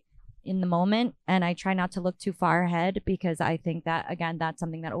like in the moment, and I try not to look too far ahead because I think that, again, that's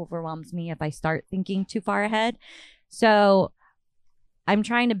something that overwhelms me if I start thinking too far ahead. So I'm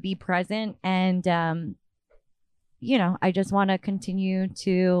trying to be present, and I just want to continue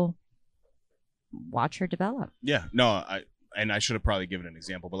to watch her develop. Yeah, no, I should have probably given an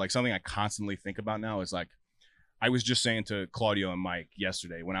example, but like something I constantly think about now is like, I was just saying to Claudio and Mike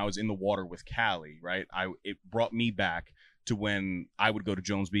yesterday when I was in the water with Callie, right? It brought me back to when I would go to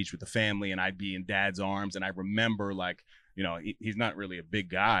Jones Beach with the family and I'd be in Dad's arms, and I remember like, he's not really a big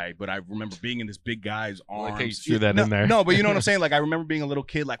guy, but I remember being in this big guy's I arms. like how you threw that in there. No, but you know what I'm saying? Like I remember being a little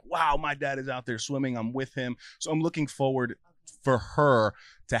kid, like, wow, my dad is out there swimming. I'm with him. So I'm looking forward for her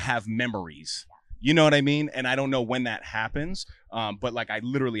to have memories. You know what I mean? And I don't know when that happens, but like I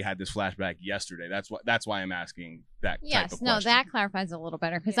literally had this flashback yesterday. That's why I'm asking that type Yes, of no, question. that clarifies a little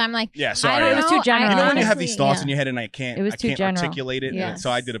better because I'm like, Yeah, I sorry. don't It was know. too general. You know when you have honestly- these thoughts yeah. in your head and I can't It was too general. articulate it, Yes. so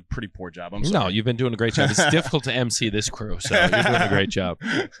I did a pretty poor job. I'm No, sorry. you've been doing a great job. It's difficult to MC this crew, so you're doing a great job.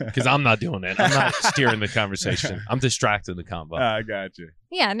 Because I'm not doing it. I'm not steering the conversation. I'm distracting the combo. I got you.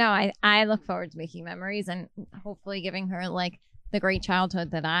 Yeah, no, I look forward to making memories and hopefully giving her like the great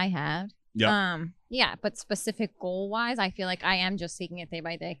childhood that I had. Yep. Yeah, but specific goal wise, I feel like I am just taking it day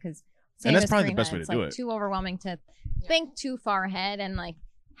by day because And that's probably the best way to do it. Too overwhelming to think too far ahead and like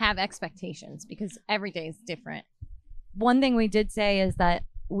have expectations because every day is different. One thing we did say is that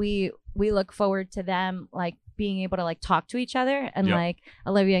we look forward to them like being able to like talk to each other, and Yep. like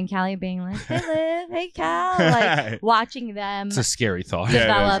Olivia and Callie being like, hey Liv, hey Cal, like watching them It's a scary thought. Yeah, it is,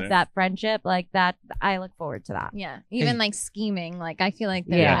 develop yeah. that friendship, like that. I look forward to that. Yeah, even Hey. like scheming, like I feel like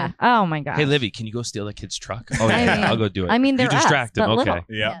they're- Yeah. Oh my god. Hey, Livy, can you go steal that kid's truck? Oh, I yeah, mean- I'll go do it. I mean, they're you distract us, him. but Okay. little.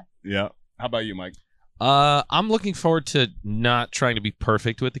 Yeah. How about you, Mike? I'm looking forward to not trying to be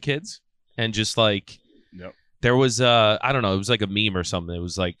perfect with the kids and just like Yep. there was I don't know, it was like a meme or something. It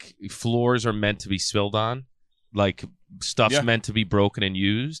was like floors are meant to be spilled on, like stuff's Yeah. meant to be broken and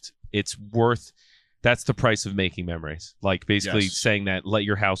used. That's the price of making memories. Like basically Yes. saying that let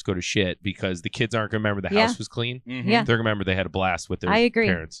your house go to shit because the kids aren't gonna remember the Yeah. house was clean. Mhm. Yeah. They're gonna remember they had a blast with their I agree.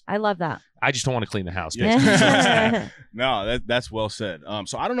 parents. I love that. I just don't want to clean the house. Yeah. basically. No, that's well said.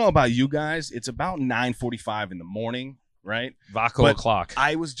 So I don't know about you guys. It's about 9:45 in the morning, right? Vaco But o'clock.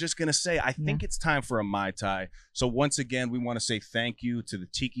 I was just gonna say, I think it's time for a Mai Tai. So once again, we want to say thank you to the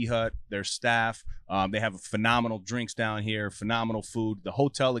Tiki Hut, their staff. They have phenomenal drinks down here, phenomenal food. The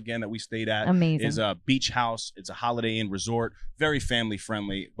hotel again that we stayed at Amazing. is a beach house. It's a Holiday Inn resort, very family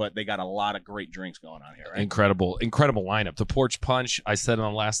friendly, but they got a lot of great drinks going on here, right? Incredible lineup. The porch punch, I said it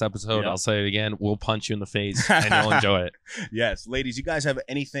on the last episode. Yeah. I'll say it again. We'll punch you in the face and you'll enjoy it. Yes, ladies, you guys have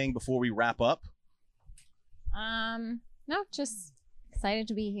anything before we wrap up? No, just excited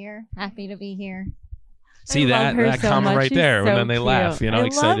to be here. Happy to be here. See love that her so comment much. right She's there, and so then they laugh. cute. You know, I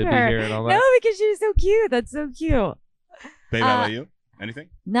excited love to her. be here and all that. No, because she's so cute. That's so cute. Babe, how about you? Anything?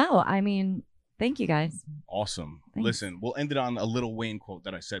 No, I mean, thank you guys. Awesome. Thanks. Listen, we'll end it on a Lil Wayne quote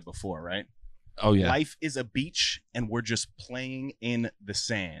that I said before, right? Oh yeah. Life is a beach, and we're just playing in the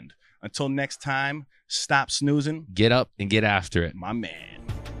sand. Until next time, stop snoozing. Get up and get after it, My man.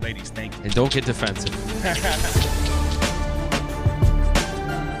 Ladies, thank you. and don't get defensive.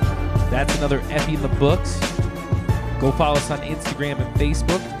 That's another Effie in the books. Go follow us on Instagram and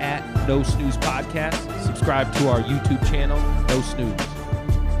Facebook at No Snooze Podcast. Subscribe to our YouTube channel, No Snooze.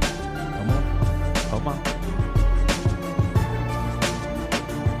 Come on. Come on.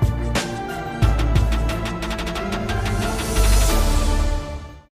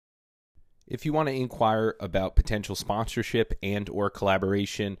 If you want to inquire about potential sponsorship and or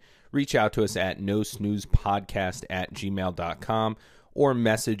collaboration, reach out to us at nosnoozepodcast@gmail.com or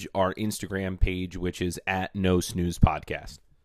message our Instagram page, which is at No Snooze Podcast.